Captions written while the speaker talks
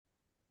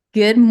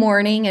Good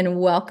morning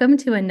and welcome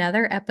to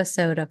another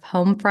episode of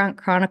Homefront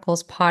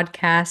Chronicles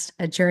podcast,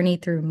 a journey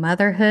through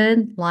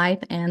motherhood, life,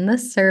 and the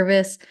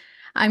service.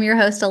 I'm your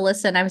host,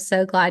 Alyssa, and I'm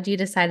so glad you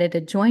decided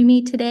to join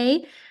me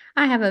today.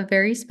 I have a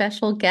very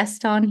special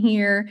guest on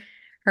here.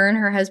 Her and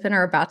her husband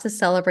are about to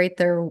celebrate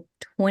their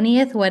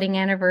 20th wedding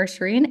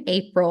anniversary in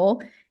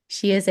April.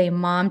 She is a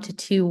mom to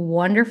two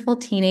wonderful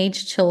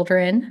teenage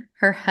children.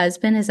 Her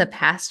husband is a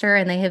pastor,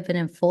 and they have been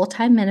in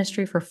full-time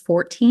ministry for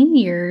 14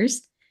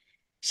 years.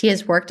 She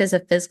has worked as a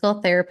physical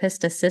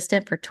therapist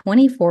assistant for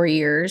 24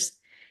 years.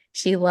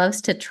 She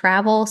loves to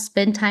travel,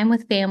 spend time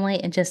with family,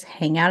 and just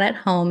hang out at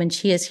home. And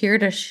she is here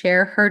to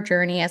share her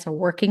journey as a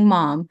working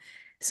mom.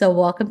 So,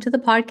 welcome to the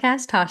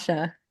podcast,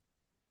 Tasha.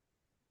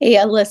 Hey,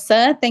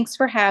 Alyssa, thanks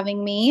for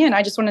having me. And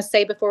I just want to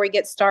say before we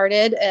get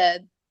started,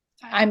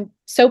 I'm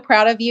so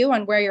proud of you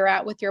on where you're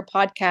at with your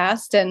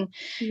podcast. And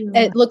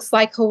Yeah. it looks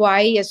like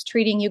Hawaii is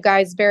treating you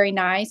guys very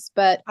nice,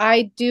 but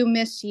I do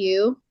miss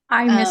you.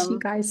 I miss you Um,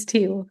 guys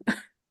too.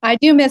 I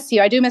do miss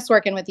you. I do miss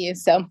working with you.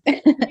 So,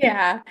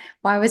 Yeah.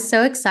 Well, I was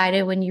so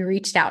excited when you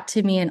reached out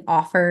to me and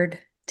offered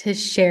to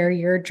share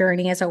your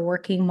journey as a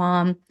working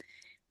mom.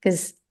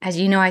 Because, as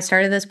you know, I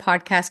started this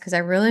podcast because I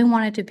really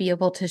wanted to be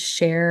able to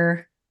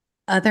share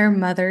other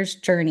mothers'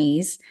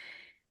 journeys.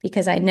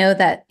 Because I know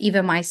that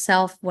even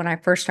myself, when I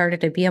first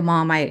started to be a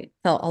mom, I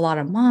felt a lot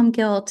of mom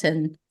guilt.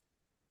 And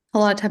a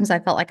lot of times I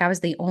felt like I was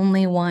the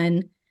only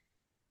one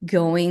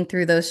going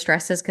through those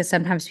stresses because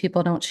sometimes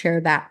people don't share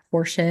that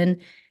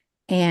portion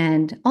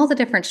and all the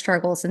different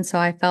struggles. And so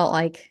I felt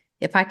like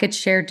if I could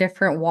share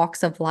different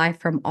walks of life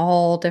from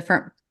all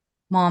different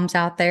moms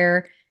out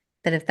there,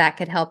 that if that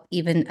could help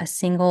even a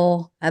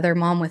single other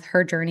mom with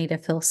her journey to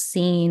feel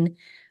seen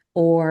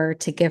or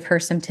to give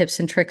her some tips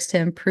and tricks to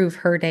improve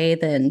her day,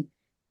 then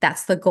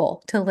that's the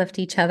goal, to lift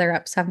each other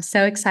up. So I'm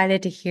so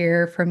excited to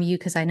hear from you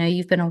because I know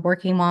you've been a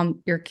working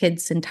mom your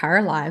kids'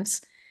 entire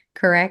lives,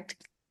 correct?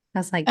 I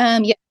was like, yeah,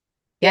 yeah.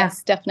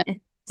 yes, definitely.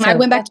 I So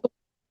went back to, I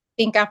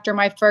think after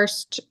my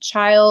first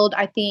child,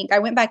 I think I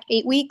went back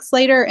 8 weeks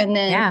later and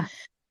then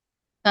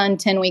yeah.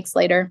 10 weeks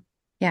later.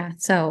 Yeah.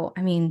 So,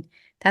 I mean,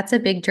 that's a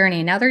big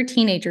journey. Now they're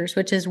teenagers,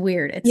 which is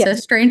weird. It's so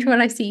Yes. strange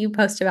when I see you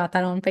post about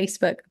that on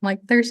Facebook. I'm like,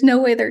 there's no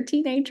way they're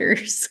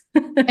teenagers.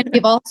 And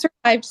we've all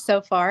survived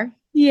so far.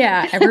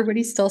 Yeah,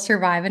 everybody's still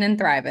surviving and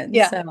thriving.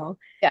 Yeah. So,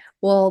 Yeah.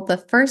 well, the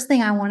first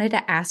thing I wanted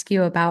to ask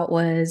you about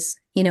was,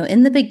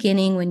 in the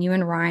beginning when you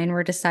and Ryan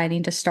were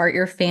deciding to start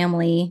your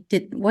family,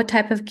 what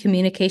type of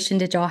communication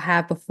did y'all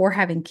have before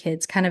having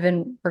kids, kind of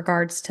in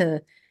regards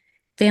to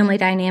family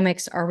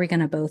dynamics? Are we going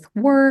to both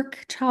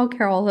work,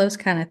 childcare, all those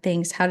kind of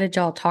things? How did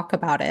y'all talk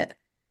about it?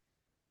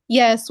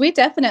 Yes, we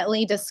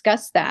definitely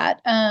discussed that.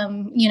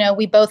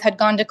 We both had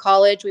gone to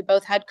college, we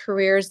both had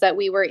careers that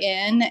we were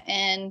in.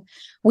 And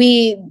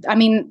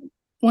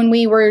when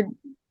we were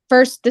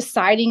first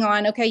deciding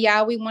on, okay,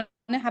 yeah, we want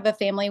to have a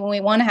family, when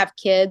we want to have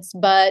kids,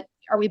 but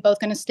are we both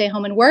going to stay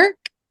home and work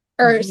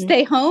or Mhm.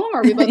 stay home?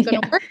 Are we both going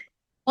to Yeah. work?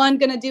 One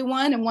going to do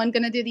one and one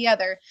going to do the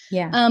other.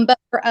 Yeah. But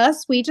for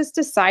us, we just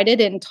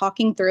decided in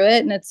talking through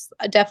it, and it's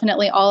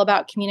definitely all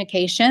about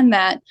communication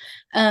that,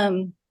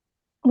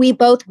 we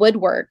both would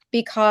work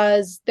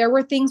because there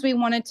were things we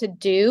wanted to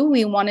do.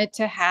 We wanted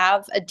to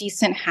have a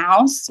decent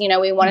house.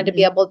 We wanted to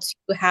be Mhm. able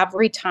to have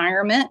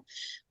retirement.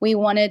 We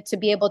wanted to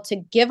be able to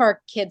give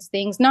our kids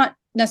things, not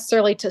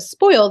necessarily to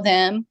spoil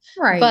them,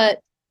 Right.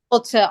 but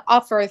able to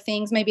offer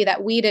things maybe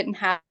that we didn't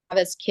have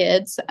as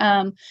kids.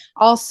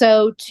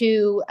 Also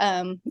to,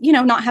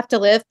 not have to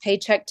live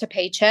paycheck to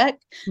paycheck,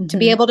 to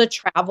be Mhm. able to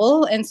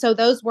travel. And so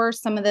those were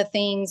some of the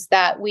things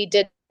that we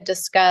did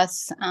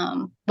discuss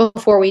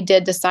before we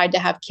did decide to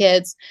have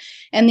kids.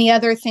 And the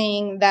other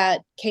thing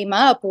that came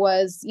up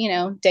was,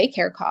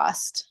 daycare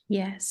cost.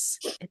 Yes.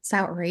 It's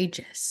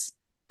outrageous.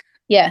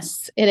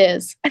 Yes, it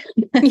is.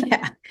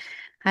 Yeah.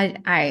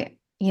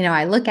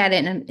 I look at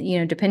it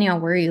and, depending on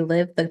where you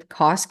live, the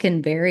cost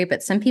can vary,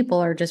 but some people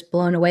are just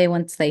blown away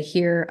once they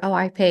hear, oh,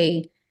 I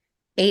pay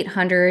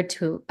 800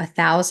 to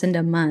 1,000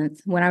 a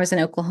month. When I was in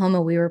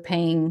Oklahoma, we were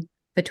paying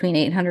between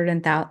 800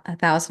 and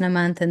 1,000 a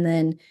month. And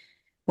then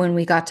when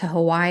we got to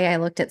Hawaii, I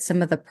looked at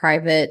some of the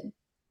private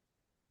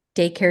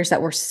daycares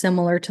that were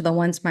similar to the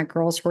ones my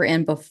girls were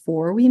in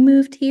before we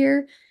moved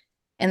here,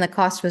 and the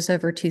cost was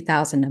over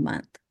 2,000 a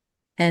month.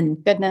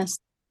 And Goodness.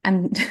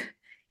 I'm,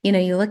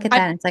 you look at I,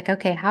 that and it's like,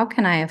 okay, how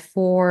can I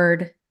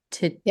afford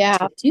to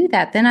yeah. do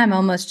that? Then I'm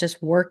almost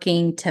just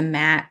working to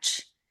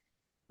match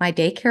my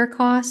daycare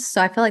costs.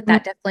 So I feel like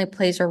that definitely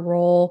plays a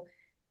role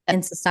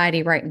in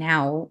society right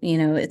now.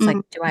 It's like, Mm-hmm.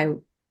 do I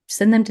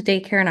send them to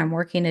daycare and I'm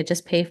working to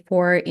just pay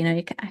for it?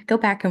 I go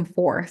back and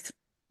forth.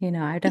 I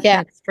Yeah. definitely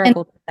And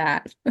struggled with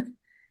that.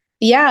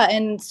 yeah,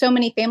 and so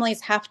many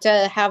families have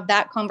to have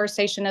that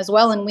conversation as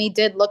well. And we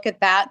did look at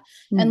that.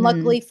 And Hmm.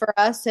 luckily for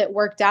us, it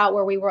worked out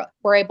where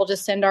were able to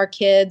send our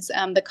kids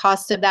the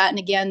cost of that. And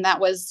again, that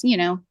was,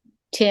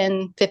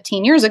 10,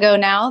 15 years ago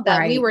now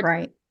that we Right, were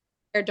right.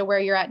 compared to where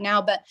you're at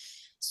now. But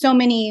so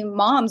many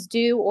moms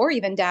do, or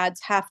even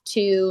dads have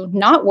to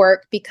not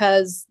work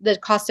because the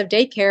cost of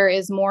daycare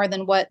is more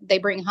than what they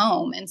bring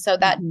home. And so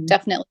that Mhm.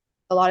 definitely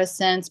makes a lot of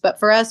sense. But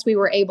for us, we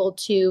were able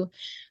to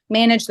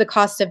manage the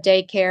cost of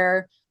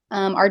daycare,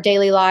 our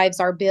daily lives,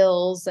 our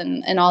bills,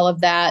 and all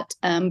of that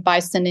by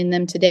sending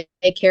them to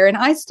daycare. And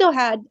I still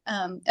had,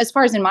 as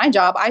far as in my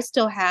job, I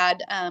still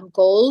had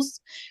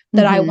goals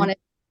that I Mhm. wanted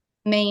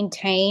to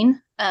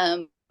maintain.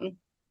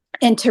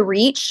 And to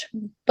reach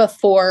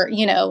before,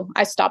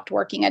 I stopped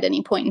working at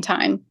any point in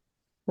time.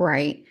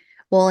 Right.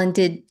 Well, and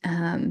did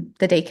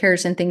the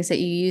daycares and things that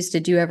you use,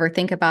 did you ever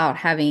think about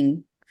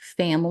having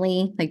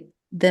family, like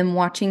them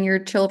watching your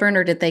children,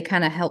 or did they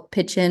kind of help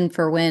pitch in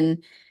for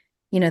when,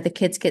 the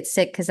kids get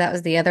sick? Because that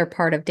was the other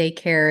part of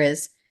daycare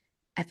is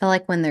I feel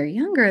like when they're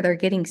younger, they're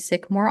getting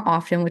sick more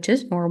often, which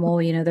is normal.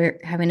 They're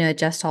having to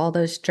adjust all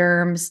those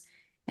germs.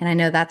 And I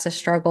know that's a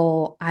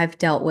struggle I've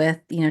dealt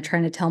with,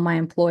 trying to tell my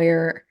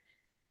employer,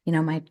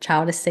 my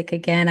child is sick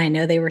again. I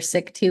know they were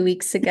sick 2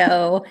 weeks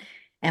ago.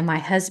 And my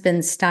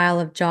husband's style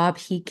of job,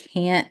 he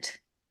can't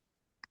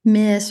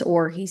miss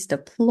or he's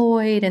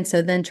deployed. And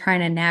so then trying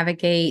to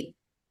navigate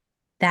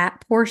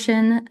that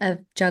portion of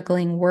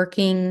juggling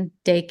working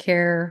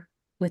daycare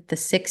with the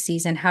sick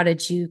season, how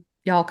did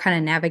y'all kind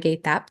of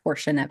navigate that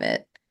portion of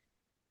it?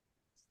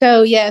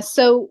 So, yeah,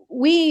 so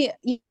we,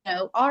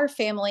 our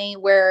family,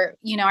 where,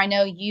 I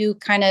know you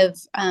kind of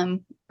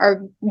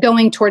are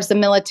going towards the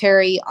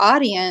military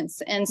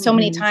audience, and so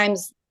many Hmm.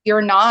 times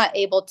you're not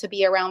able to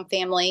be around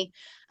family.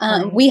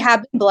 Right. We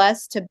have been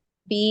blessed to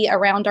be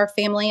around our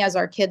family as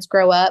our kids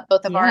grow up.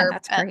 Both of Yeah, our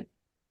that's great.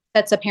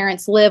 sets of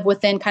parents live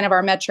within kind of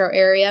our metro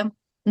area.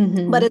 But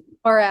Hmm. as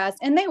far as,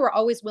 and they were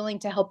always willing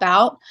to help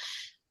out.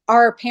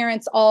 Our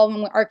parents all,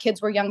 when our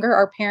kids were younger,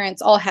 our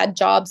parents all had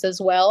jobs as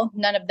well.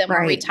 None of them were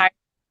Right. retired.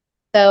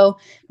 So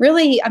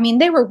really, I mean,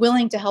 they were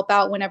willing to help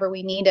out whenever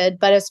we needed.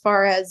 But as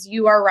far as,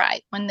 you are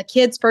right, when the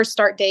kids first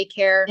start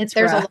daycare, It's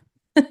rough.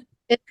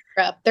 it's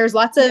rough. There's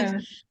lots of Yeah.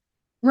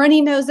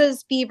 runny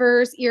noses,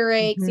 fevers,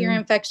 earaches, ear Hmm.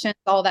 infections,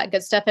 all that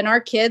good stuff. And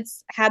our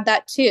kids had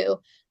that too.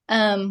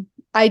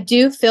 I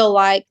do feel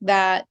like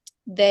that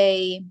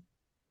they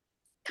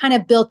kind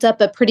of built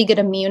up a pretty good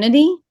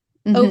immunity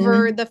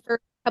over Hmm. the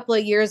first couple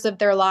of years of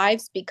their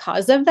lives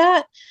because of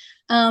that.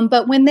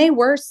 But when they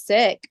were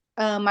sick,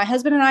 my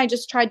husband and I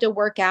just tried to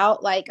work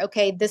out like,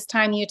 okay, this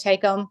time you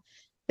take them.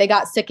 They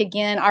got sick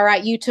again. All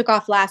right, you took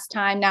off last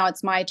time. Now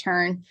it's my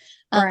turn.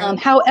 Right.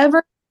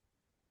 However,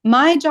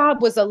 my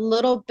job was a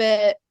little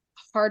bit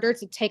harder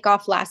to take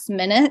off last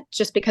minute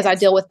just because I Yes.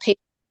 deal with patient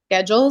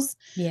schedules.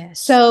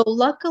 Yes. So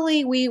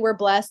luckily we were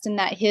blessed in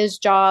that his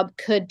job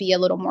could be a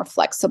little more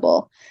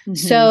flexible. Hmm.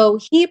 So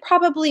he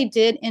probably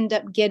did end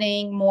up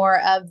getting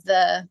more of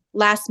the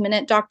last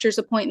minute doctor's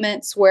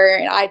appointments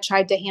where I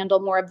tried to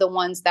handle more of the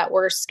ones that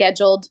were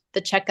scheduled,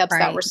 the checkups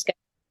that were Right. scheduled.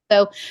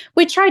 So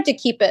we tried to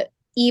keep it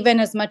even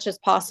as much as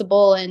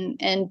possible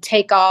and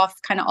take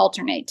off, kind of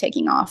alternate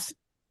taking off.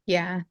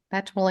 Yeah,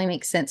 that totally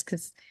makes sense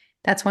because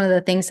that's one of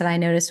the things that I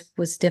noticed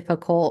was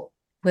difficult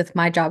with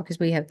my job because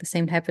we have the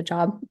same type of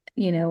job.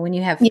 When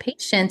you have Yeah.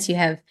 patients, you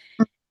have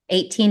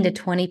 18 to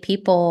 20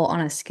 people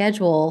on a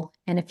schedule.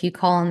 And if you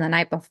call in the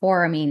night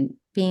before, I mean,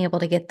 being able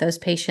to get those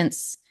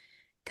patients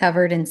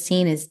covered and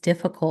seen is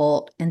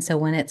difficult. And so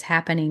when it's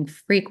happening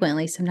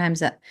frequently,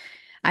 sometimes that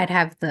I'd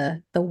have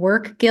the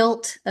work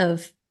guilt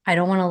of I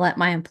don't want to let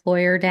my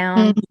employer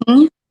down.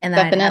 Mhm. And then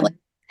I'd have Definitely.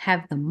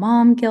 have the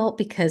mom guilt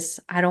because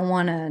I don't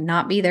want to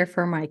not be there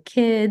for my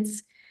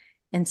kids.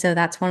 And so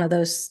that's one of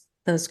those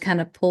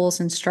kind of pulls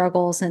and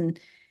struggles. And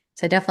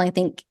so I definitely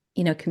think,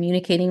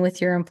 communicating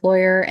with your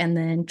employer and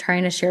then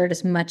trying to share it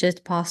as much as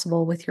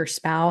possible with your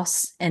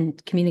spouse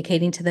and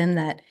communicating to them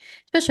that,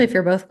 especially if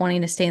you're both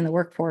wanting to stay in the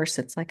workforce,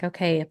 it's like,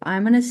 okay, if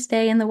I'm going to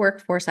stay in the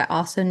workforce, I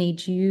also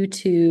need you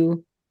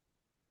to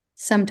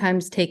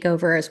sometimes take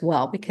over as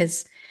well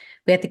because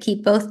we have to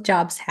keep both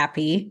jobs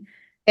happy.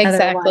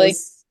 Exactly.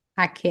 Otherwise,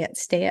 I can't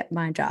stay at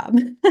my job.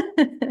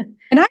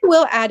 And I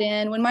will add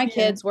in, when my Yeah.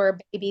 kids were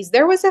babies,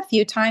 there was a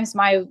few times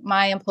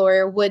my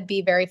employer would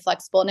be very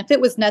flexible. And if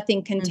it was nothing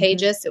Hmm.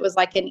 contagious, it was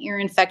like an ear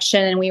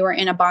infection and we were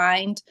in a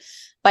bind,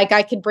 like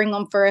I could bring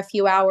them for a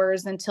few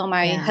hours until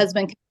my Yeah.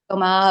 husband could pick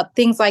them up,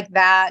 things like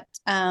that.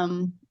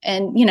 And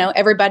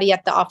everybody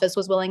at the office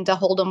was willing to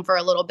hold them for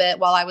a little bit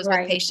while I was with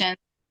Right.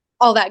 patients,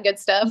 all that good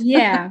stuff.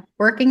 Yeah.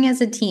 Working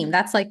as a team.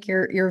 That's like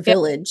your Yeah,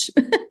 village.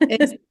 They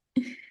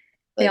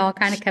exactly. all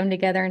kind of come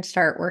together and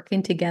start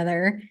working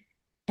together.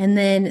 And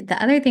then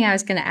the other thing I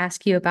was going to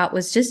ask you about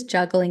was just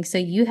juggling. So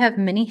you have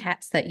many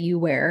hats that you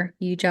wear.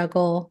 You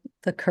juggle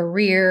the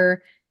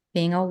career,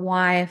 being a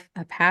wife,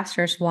 a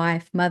pastor's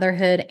wife,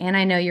 motherhood, and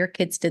I know your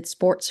kids did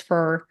sports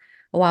for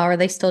a while. Are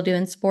they still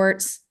doing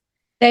sports?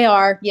 They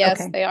are. Yes,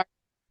 Okay. they are.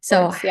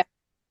 So Sports. Yeah.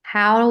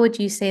 how would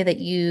you say that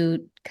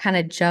you kind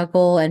of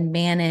juggle and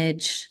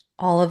manage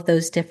all of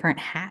those different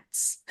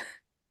hats?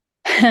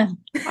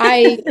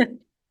 I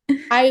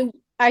I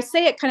I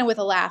say it kind of with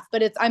a laugh,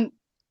 but I'm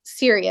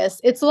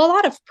serious. It's a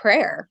lot of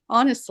prayer, Yeah.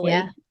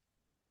 honestly.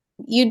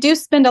 you do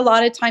spend a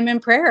lot of time in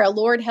prayer.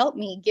 Lord, help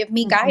me, give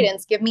me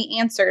guidance, give me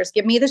answers,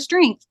 give me the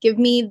strength, give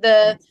me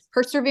the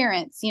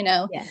perseverance,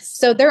 Yes.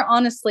 So there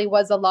honestly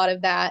was a lot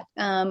of that.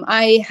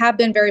 I have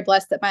been very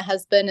blessed that my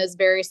husband is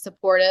very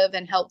supportive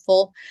and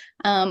helpful.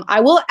 I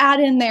will add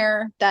in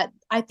there that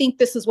I think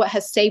this is what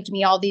has saved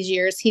me all these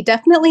years. He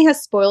definitely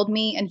has spoiled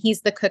me, and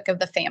he's the cook of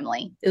the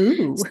family.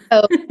 Ooh.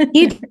 So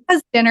he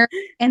does dinner,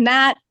 and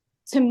that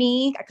to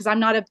me, because I'm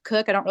not a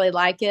cook, I don't really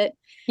like it.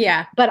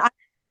 Yeah. But I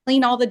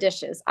clean all the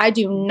dishes. I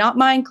do not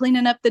mind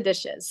cleaning up the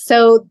dishes.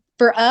 So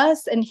for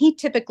us, and he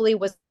typically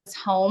was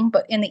home,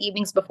 but in the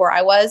evenings before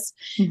I was.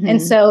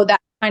 And so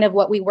that's kind of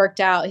what we worked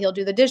out. He'll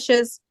do the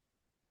dishes,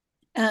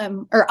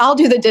 or I'll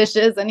do the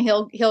dishes, and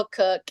he'll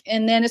cook.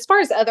 And then as far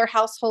as other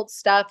household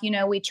stuff,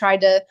 we try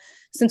to,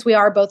 since we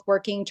are both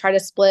working, try to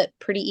split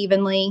pretty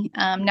evenly.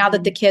 Now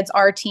that the kids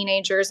are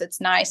teenagers,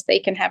 it's nice. They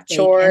can have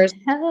chores. They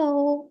can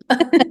help.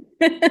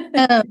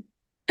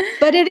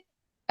 But it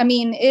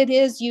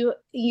is,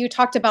 you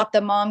talked about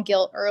the mom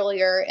guilt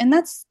earlier, and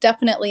that's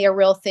definitely a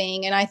real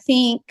thing. And I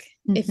think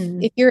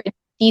if you're a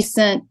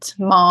decent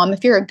mom,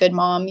 if you're a good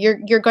mom,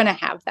 you're going to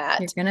have that.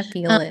 You're going to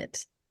feel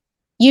it.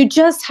 You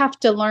just have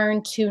to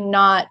learn to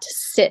not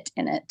sit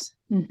in it.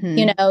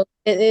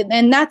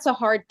 And that's a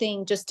hard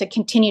thing, just to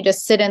continue to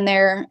sit in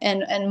there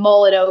and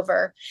mull it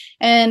over.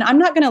 And I'm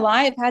not going to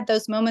lie, I've had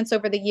those moments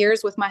over the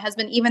years with my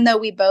husband, even though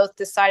we both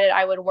decided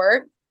I would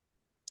work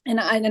and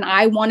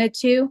I wanted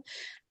to.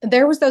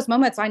 There was those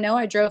moments, I know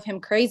I drove him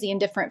crazy in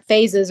different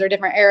phases or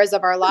different eras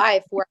of our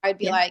life, where I'd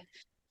be like,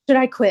 should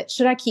I quit?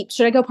 Should I keep?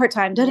 Should I go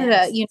part-time?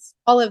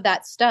 All of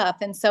that stuff.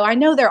 And so I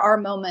know there are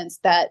moments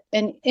that,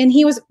 and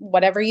he was,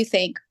 whatever you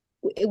think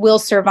will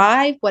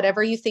survive,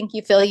 whatever you think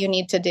you feel you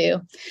need to do.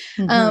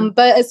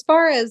 But as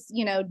far as,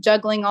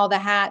 juggling all the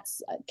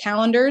hats,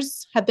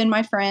 calendars have been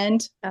my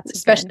friend,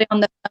 especially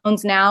on the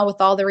phones now with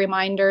all the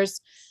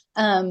reminders.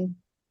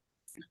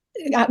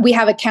 We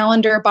have a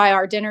calendar by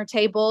our dinner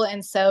table.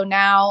 And so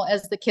now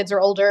as the kids are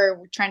older,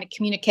 we're trying to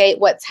communicate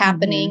what's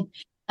happening.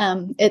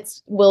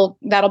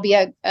 That'll be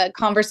a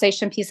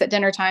conversation piece at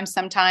dinner time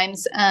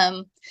sometimes.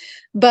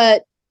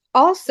 But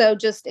also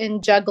just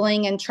in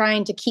juggling and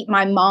trying to keep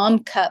my mom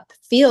cup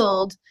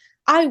filled,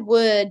 I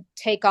would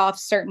take off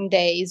certain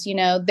days.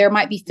 There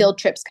might be field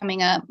trips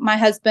coming up. My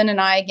husband and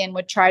I, again,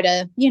 would try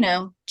to,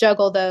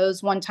 juggle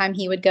those. One time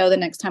he would go, the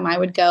next time I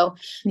would go.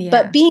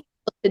 But being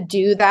able to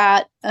do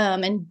that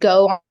and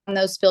go on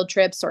those field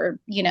trips, or,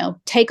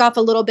 take off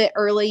a little bit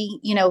early,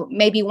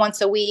 maybe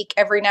once a week,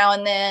 every now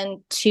and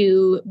then,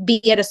 to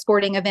be at a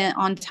sporting event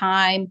on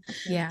time.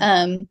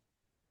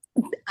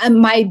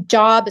 My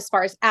job, as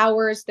far as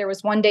hours, there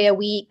was one day a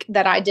week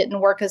that I didn't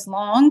work as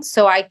long,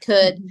 so I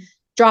could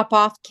drop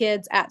off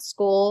kids at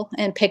school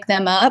and pick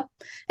them up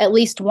at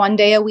least one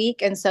day a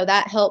week. And so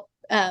that helped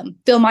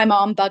fill my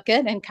mom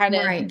bucket and kind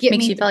of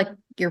makes you feel like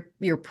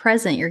you're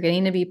present. You're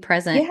getting to be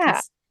present.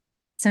 Yeah.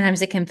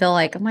 Sometimes it can feel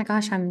like, oh my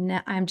gosh,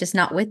 I'm just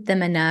not with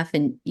them enough.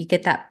 And you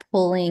get that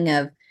pulling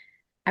of,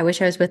 I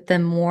wish I was with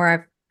them more.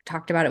 I've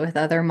talked about it with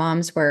other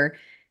moms where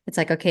it's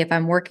like, okay, if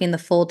I'm working the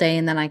full day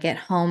and then I get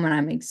home and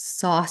I'm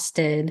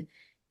exhausted,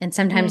 and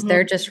sometimes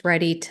they're just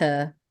ready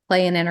to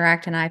play and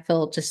interact, and I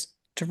feel just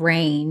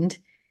drained.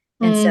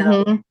 And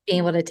so being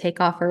able to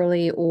take off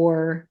early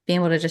or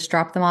being able to just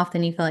drop them off,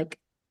 then you feel like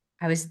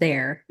I was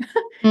there.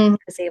 I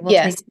was able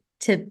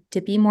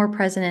to be more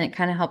present, and it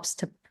kind of helps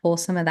to pull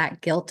some of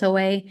that guilt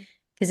away,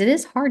 because it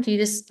is hard. You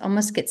just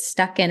almost get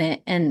stuck in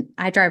it. And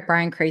I drive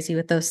Brian crazy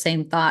with those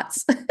same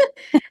thoughts,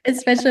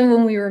 especially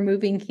when we were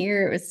moving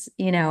here. It was,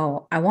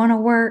 I want to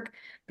work,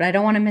 but I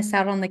don't want to miss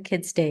out on the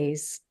kids'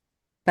 days.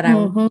 But I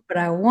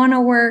want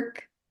to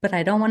work, but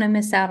I don't want to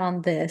miss out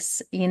on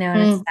this, and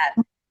it's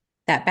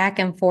that back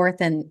and forth.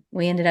 And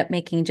we ended up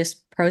making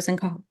just pros and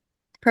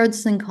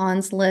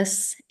cons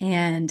lists,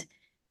 and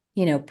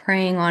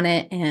praying on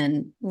it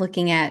and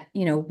looking at,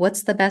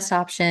 what's the best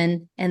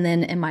option. And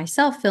then in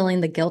myself,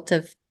 feeling the guilt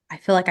of, I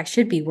feel like I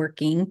should be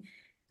working.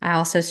 I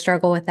also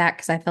struggle with that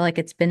because I feel like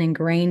it's been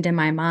ingrained in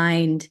my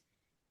mind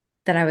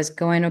that I was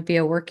going to be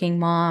a working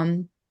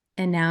mom,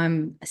 and now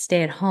I'm a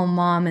stay-at-home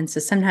mom. And so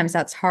sometimes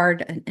that's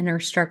hard, an inner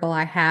struggle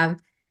I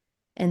have.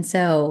 And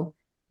so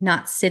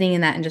not sitting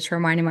in that and just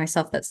reminding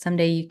myself that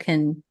someday you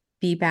can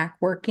be back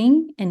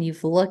working, and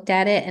you've looked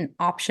at it, and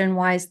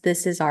option-wise,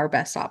 this is our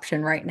best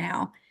option right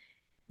now.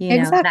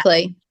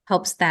 Exactly. That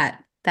helps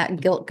that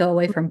guilt go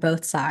away from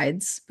both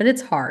sides. But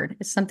it's hard.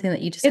 It's something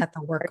that you just have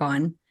to work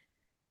on.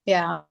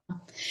 Yeah.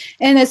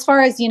 And as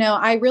far as,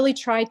 I really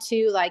try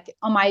to, like,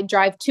 on my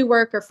drive to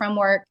work or from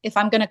work, if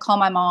I'm going to call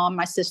my mom,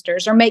 my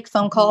sisters, or make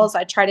phone calls,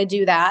 I try to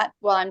do that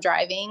while I'm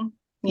driving,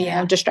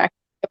 distract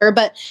her.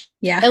 But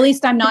at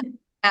least I'm not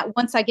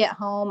once I get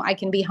home, I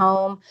can be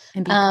home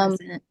and be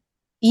present.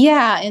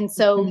 Yeah. And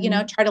so,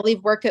 try to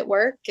leave work at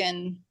work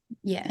and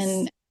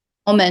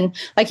home. And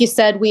like you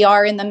said, we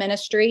are in the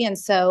ministry. And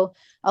so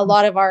a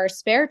lot of our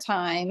spare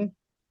time,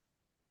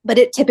 but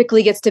it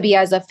typically gets to be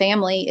as a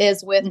family,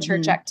 is with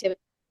church activity,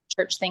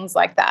 church things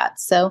like that.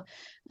 So,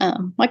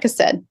 like I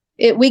said,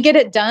 we get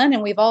it done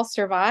and we've all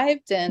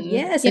survived, and,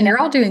 Yes, and you're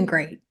all doing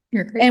great.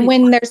 You're great and people.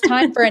 when there's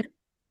time for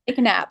take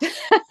a nap.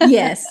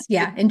 Yes,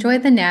 yeah. Enjoy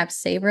the naps,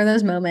 savor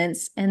those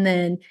moments, and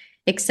then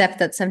accept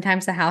that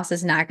sometimes the house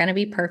is not going to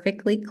be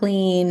perfectly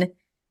clean.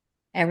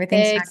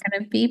 Everything's not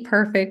going to be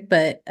perfect,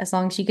 but as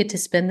long as you get to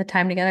spend the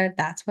time together,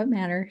 that's what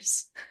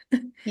matters.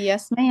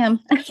 Yes, ma'am.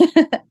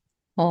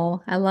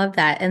 Oh, I love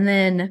that. And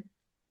then,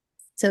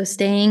 so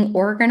staying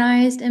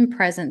organized and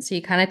present. So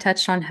you kind of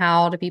touched on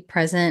how to be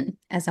present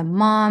as a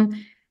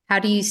mom. How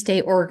do you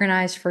stay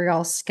organized for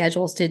y'all's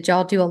schedules? Did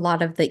y'all do a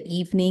lot of the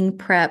evening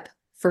prep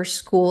for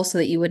school so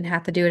that you wouldn't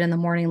have to do it in the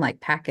morning, like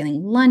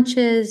packing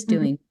lunches,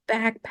 doing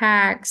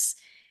backpacks,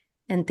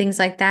 and things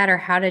like that? Or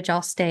how did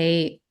y'all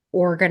stay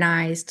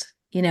organized,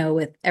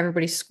 with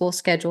everybody's school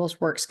schedules,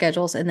 work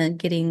schedules, and then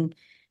getting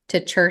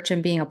to church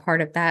and being a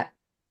part of that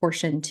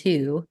portion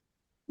too?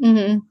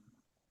 Mm-hmm.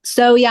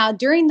 So yeah,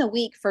 during the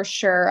week for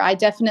sure, I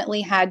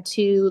definitely had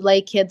to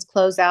lay kids'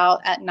 clothes out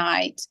at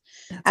night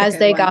That's a as good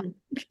they got, one.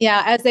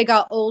 as they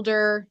got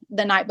older.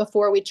 The night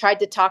before, we tried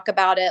to talk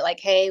about it, like,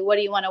 hey, what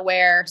do you want to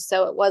wear?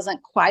 So it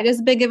wasn't quite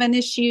as big of an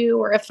issue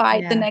or a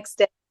fight the Yeah. next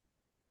day.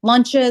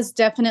 Lunches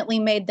definitely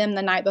made them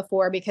the night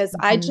before because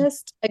I Mhm.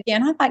 just,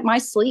 again, I like my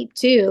sleep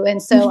too.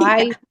 And so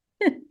I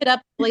Yeah. get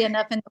up early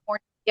enough in the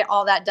morning to get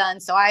all that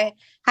done. So I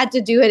had to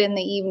do it in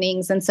the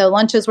evenings. And so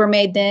lunches were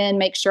made then,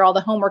 make sure all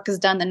the homework is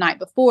done the night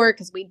before,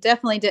 because we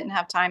definitely didn't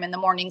have time in the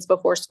mornings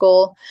before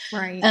school.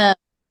 Right. Um,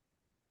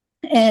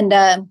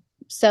 and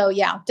so,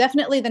 yeah,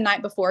 definitely the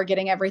night before,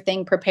 getting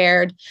everything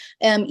prepared.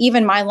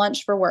 Even my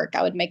lunch for work,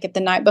 I would make it the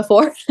night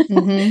before.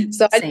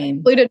 So I Same.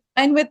 included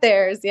mine with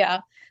theirs.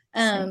 Yeah.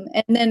 Same.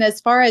 And then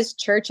as far as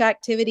church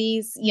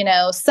activities,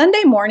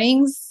 Sunday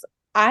mornings,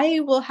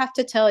 I will have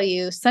to tell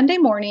you, Sunday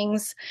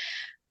mornings,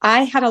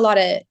 I had a lot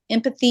of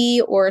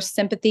empathy or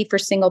sympathy for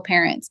single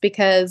parents Yeah.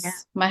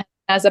 because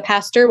as a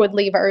pastor, would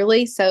leave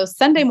early. So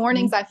Sunday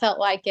mornings, Mhm. I felt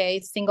like a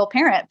single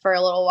parent for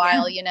a little Yeah.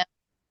 while.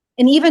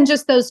 And even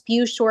just those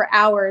few short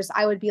hours,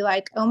 I would be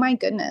like, oh my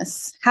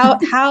goodness, how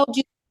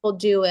do people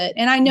do it?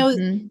 And I know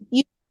Mhm.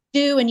 you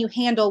do, and you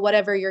handle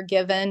whatever you're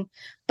given,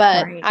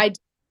 but Right.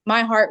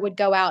 my heart would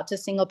go out to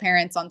single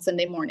parents on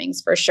Sunday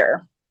mornings for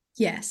sure.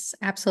 Yes,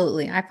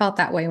 absolutely. I felt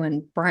that way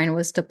when Brian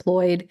was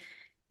deployed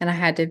and I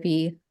had to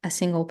be a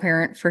single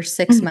parent for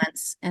 6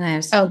 months. And I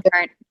was Oh,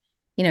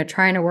 good.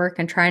 trying to work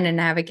and trying to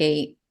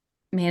navigate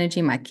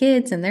managing my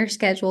kids and their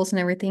schedules and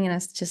everything. And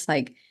it's just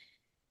like,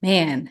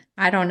 man,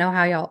 I don't know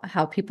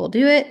how people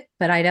do it,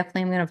 but I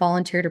definitely am going to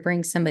volunteer to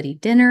bring somebody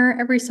dinner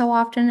every so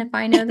often if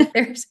I know that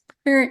there's a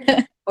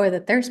parent or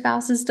that their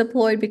spouse is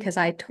deployed, because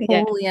I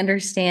Yeah. totally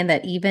understand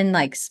that even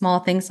like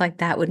small things like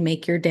that would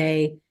make your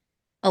day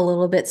a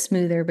little bit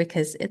smoother,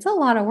 because it's a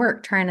lot of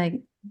work trying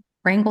to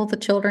wrangle the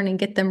children and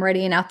get them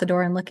ready and out the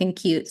door and looking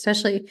cute,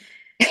 especially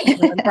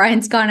when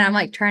Brian's gone. I'm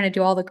like trying to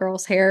do all the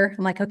girls' hair.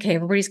 I'm like, okay,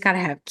 everybody's got to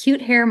have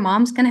cute hair.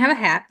 Mom's going to have a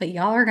hat, but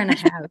y'all are going to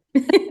have,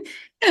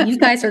 you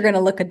guys are going to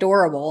look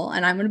adorable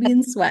and I'm going to be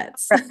in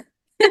sweats. But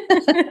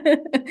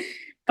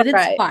it's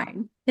Right.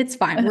 fine. It's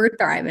fine. We're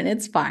thriving.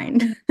 It's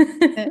fine.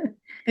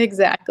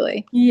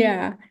 Exactly.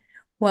 Yeah.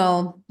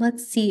 Well,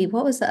 let's see.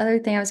 What was the other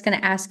thing I was going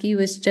to ask you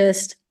was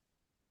just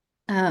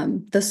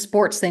the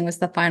sports thing was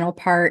the final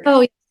part.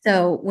 Oh,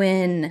 So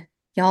when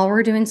y'all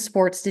were doing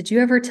sports, did you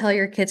ever tell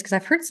your kids? Because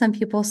I've heard some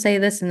people say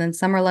this, and then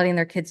some are letting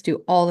their kids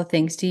do all the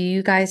things. Do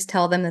you guys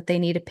tell them that they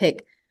need to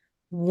pick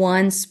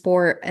one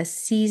sport a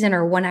season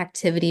or one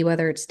activity,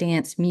 whether it's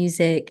dance,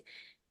 music,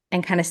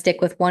 and kind of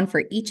stick with one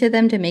for each of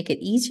them to make it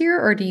easier?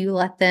 Or do you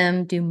let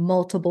them do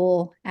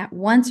multiple at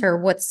once? Or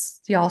what's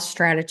y'all's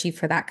strategy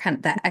for that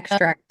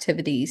extra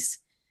activities?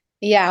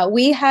 yeah,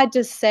 we had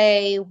to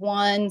say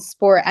one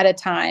sport at a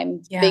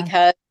time Yeah.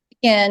 because,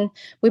 again,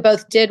 we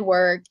both did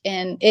work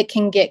and it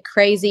can get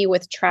crazy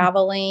with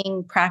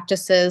traveling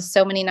practices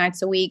so many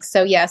nights a week.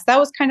 So, yes, that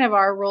was kind of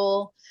our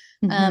rule.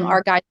 Mm-hmm.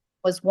 Our guide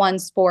was one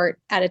sport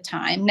at a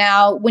time.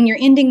 Now, when you're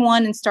ending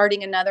one and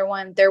starting another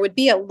one, there would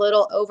be a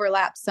little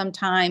overlap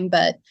sometime,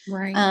 but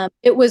Right.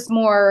 it was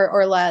more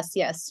or less,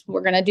 yes,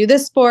 we're going to do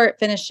this sport,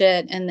 finish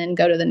it, and then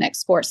go to the next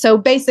sport. So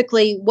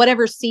basically,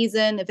 whatever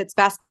season, if it's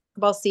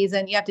basketball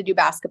season, you have to do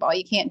basketball.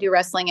 You can't do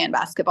wrestling and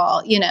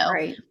basketball.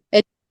 Right.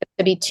 It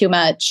would be too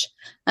much.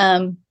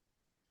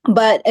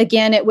 But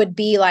again, it would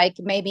be like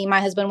maybe my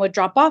husband would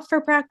drop off for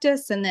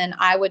practice and then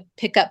I would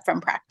pick up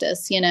from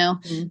practice.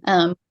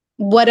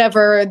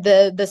 Whatever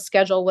the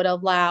schedule would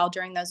allow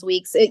during those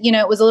weeks. It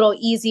was a little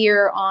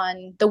easier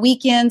on the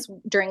weekends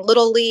during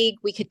Little League.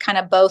 We could kind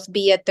of both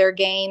be at their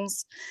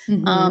games.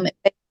 Mm-hmm. At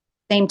the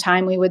same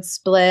time, we would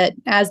split.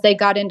 As they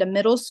got into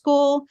middle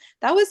school,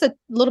 that was a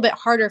little bit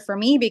harder for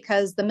me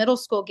because the middle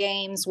school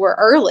games were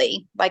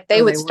early. Like they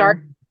Oh, would they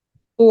start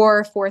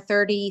were.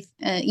 4:30,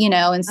 and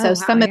Oh, so wow.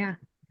 some of Yeah.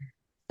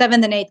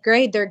 seventh and eighth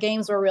grade, their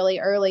games were really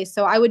early.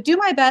 So I would do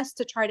my best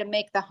to try to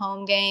make the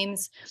home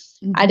games.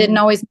 I didn't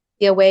Mm-hmm. always make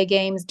the away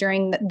games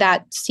during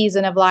that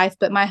season of life,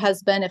 but my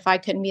husband, if I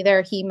couldn't be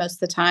there, he most of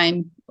the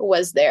time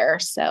was there.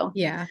 So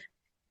Yeah.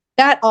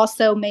 that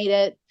also made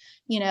it,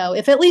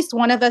 if at least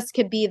one of us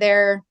could be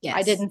there, I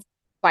Yes. didn't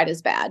quite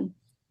as bad.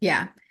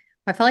 Yeah.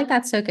 I feel like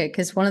that's so good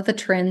because one of the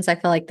trends I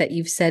feel like that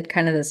you've said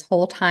kind of this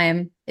whole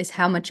time is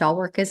how much y'all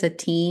work as a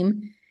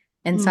team.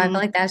 And so I feel Mhm.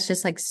 like that's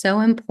just like so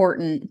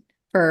important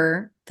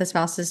for the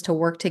spouses to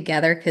work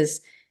together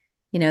because,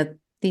 you know,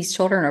 these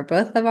children are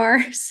both of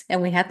ours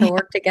and we have to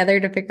work together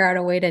to figure out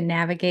a way to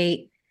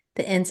navigate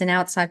the ins and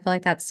outs. So I feel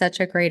like that's such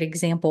a great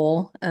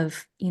example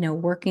of,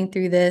 working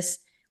through this.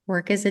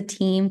 Work as a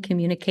team,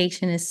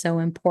 communication is so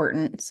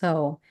important.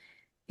 So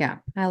yeah,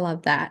 I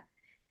love that.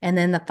 And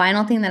then the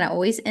final thing that I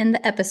always end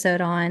the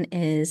episode on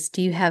is,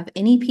 do you have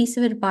any piece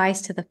of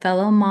advice to the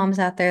fellow moms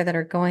out there that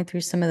are going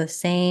through some of the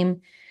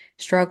same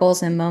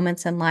struggles and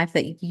moments in life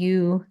that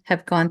you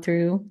have gone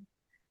through?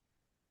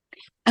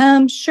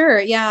 Sure.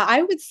 Yeah,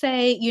 I would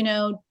say,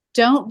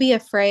 don't be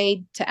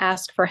afraid to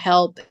ask for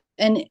help.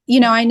 And,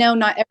 Yeah. I know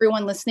not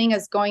everyone listening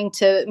is going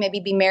to maybe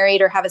be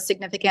married or have a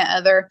significant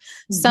other.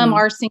 Some Hmm.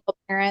 are single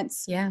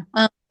parents. Yeah.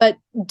 But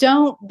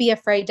don't be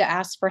afraid to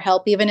ask for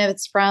help, even if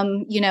it's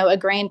from, a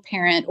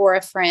grandparent or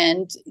a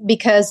friend,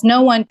 because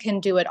no one can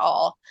do it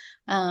all.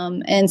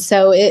 And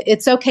so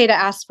it's okay to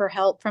ask for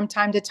help from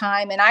time to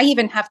time. And I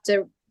even have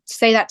to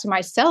say that to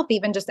myself,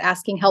 even just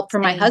asking help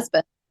from my Same.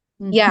 husband.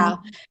 Hmm. Yeah.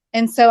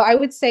 And so I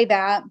would say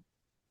that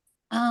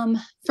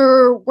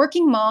for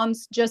working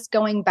moms just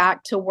going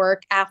back to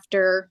work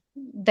after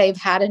they've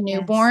had a Yes.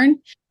 newborn,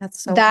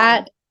 That's so hard.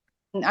 that,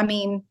 I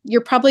mean,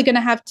 you're probably going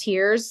to have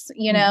tears,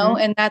 Hmm.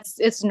 and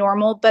it's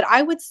normal. But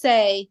I would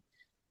say,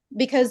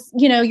 because,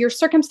 your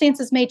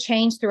circumstances may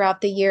change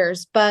throughout the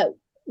years, but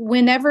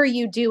whenever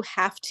you do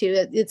have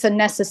to, it's a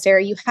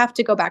necessary, you have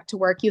to go back to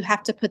work. You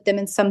have to put them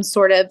in some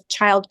sort of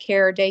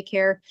childcare or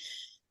daycare.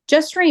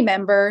 Just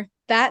remember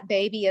that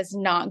baby is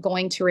not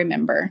going to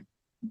remember.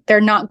 They're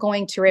not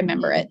going to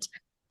remember Hmm. it.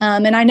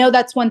 And I know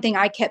that's one thing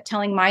I kept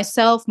telling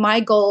myself. My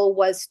goal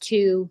was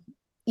to,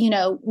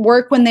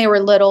 work when they were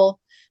little,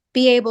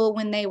 be able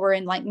when they were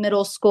in like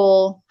middle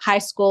school, high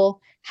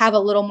school, have a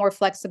little more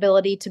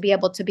flexibility to be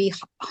able to be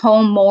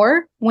home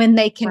more when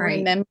they can Right.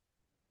 remember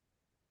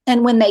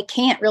and when they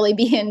can't really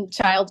be in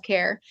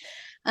childcare.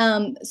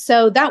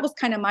 So that was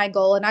kind of my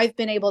goal. And I've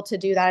been able to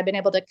do that. I've been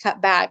able to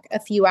cut back a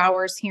few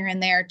hours here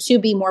and there to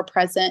be more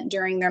present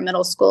during their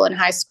middle school and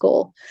high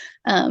school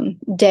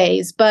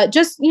days. But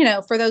just,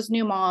 for those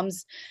new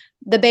moms,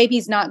 the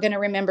baby's not going to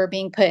remember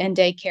being put in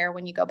daycare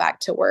when you go back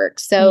to work.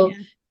 So Yeah.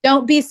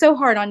 don't be so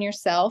hard on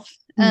yourself.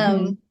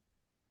 Hmm.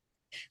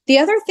 The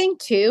other thing,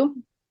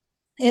 too,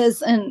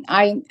 is, and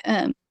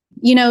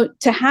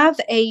to have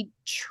a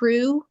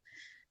true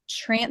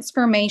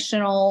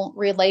transformational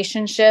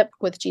relationship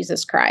with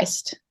Jesus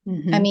Christ. I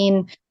Hmm.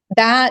 mean,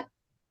 that,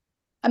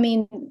 I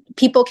mean,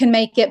 people can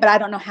make it, but I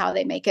don't know how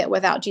they make it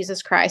without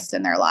Jesus Christ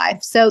in their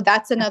life. So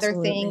that's another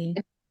thing.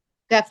 Absolutely.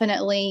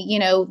 Definitely,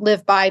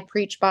 live by,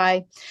 preach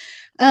by.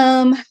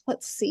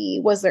 Let's see.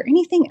 Was there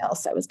anything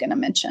else I was going to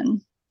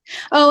mention?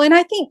 Oh, and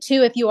I think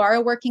too, if you are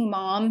a working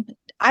mom,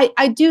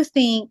 I do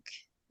think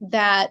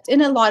that,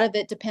 and a lot of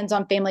it depends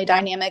on family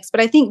dynamics,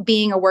 but I think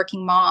being a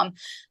working mom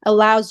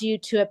allows you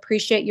to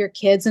appreciate your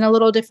kids in a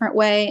little different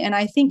way. And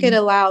I think it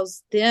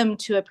allows them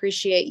to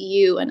appreciate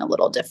you in a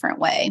little different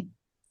way.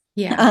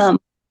 Yeah. Um,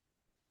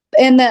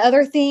 and the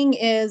other thing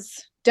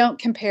is, don't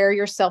compare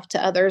yourself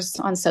to others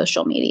on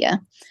social media.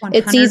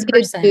 It's easy to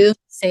 100%. do.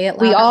 Say it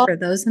We louder all, for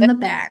those in the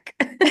back.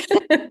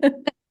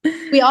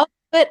 we all,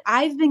 but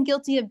I've been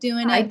guilty of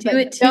doing I it, do but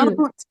it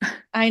too.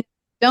 I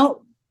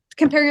don't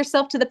compare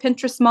yourself to the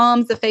Pinterest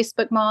moms, the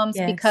Facebook moms,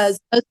 because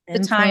Yes. most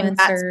of the time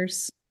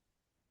Influencers.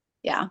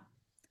 yeah,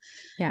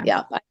 Yeah.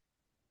 yeah.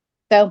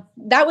 So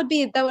that would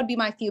be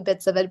my few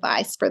bits of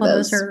advice for Well,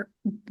 those those. are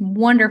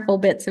wonderful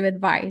bits of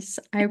advice.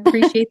 I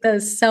appreciate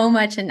those so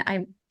much. And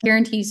I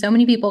guarantee you, so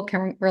many people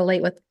can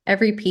relate with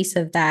every piece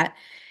of that.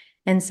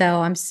 And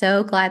so I'm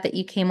so glad that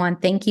you came on.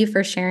 Thank you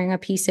for sharing a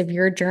piece of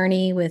your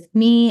journey with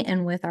me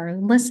and with our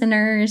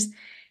listeners.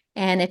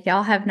 And if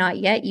y'all have not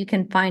yet, you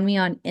can find me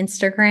on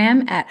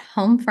Instagram at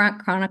Homefront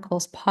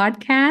Chronicles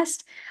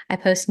Podcast. I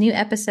post new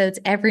episodes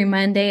every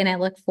Monday, and I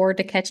look forward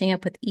to catching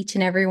up with each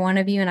and every one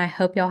of you. And I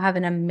hope y'all have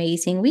an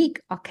amazing week.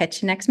 I'll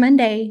catch you next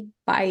Monday.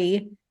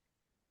 Bye.